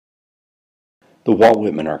The Walt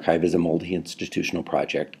Whitman Archive is a multi-institutional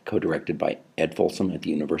project co-directed by Ed Folsom at the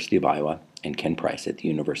University of Iowa and Ken Price at the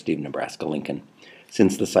University of Nebraska-Lincoln.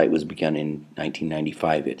 Since the site was begun in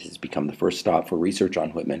 1995, it has become the first stop for research on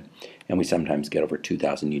Whitman, and we sometimes get over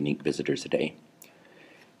 2,000 unique visitors a day.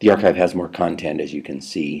 The archive has more content, as you can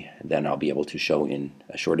see, than I'll be able to show in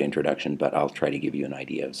a short introduction, but I'll try to give you an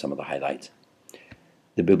idea of some of the highlights.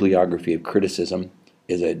 The Bibliography of Criticism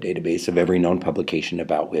is a database of every known publication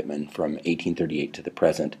about Whitman from 1838 to the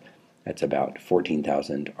present. That's about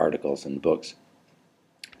 14,000 articles and books.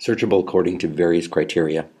 Searchable according to various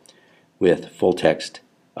criteria with full text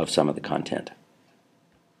of some of the content.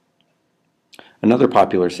 Another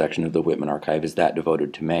popular section of the Whitman Archive is that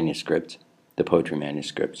devoted to manuscripts, the poetry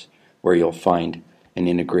manuscripts, where you'll find an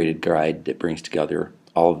integrated guide that brings together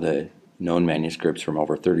all of the known manuscripts from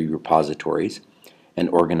over 30 repositories and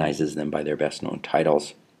organizes them by their best known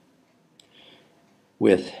titles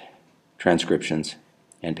with transcriptions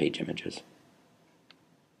and page images.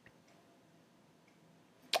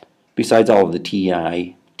 Besides all of the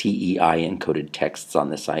TEI encoded texts on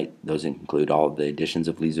the site, those include all of the editions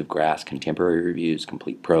of Leaves of Grass, contemporary reviews,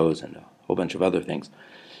 complete prose, and a whole bunch of other things.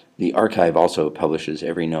 The archive also publishes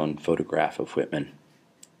every known photograph of Whitman,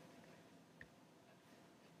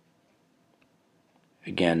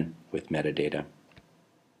 again with metadata.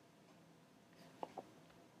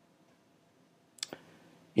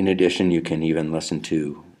 In addition, you can even listen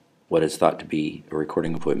to what is thought to be a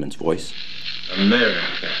recording of Whitman's voice.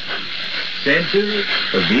 America, center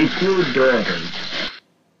of equal daughters.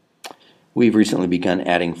 We've recently begun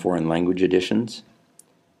adding foreign language editions.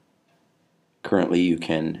 Currently, you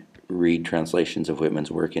can read translations of Whitman's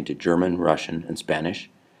work into German, Russian, and Spanish,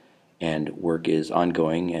 and work is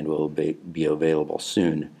ongoing and will be available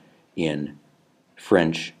soon in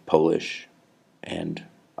French, Polish, and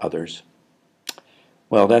others.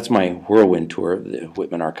 Well, that's my whirlwind tour of the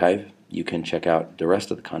Whitman Archive. You can check out the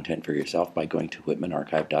rest of the content for yourself by going to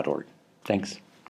whitmanarchive.org. Thanks.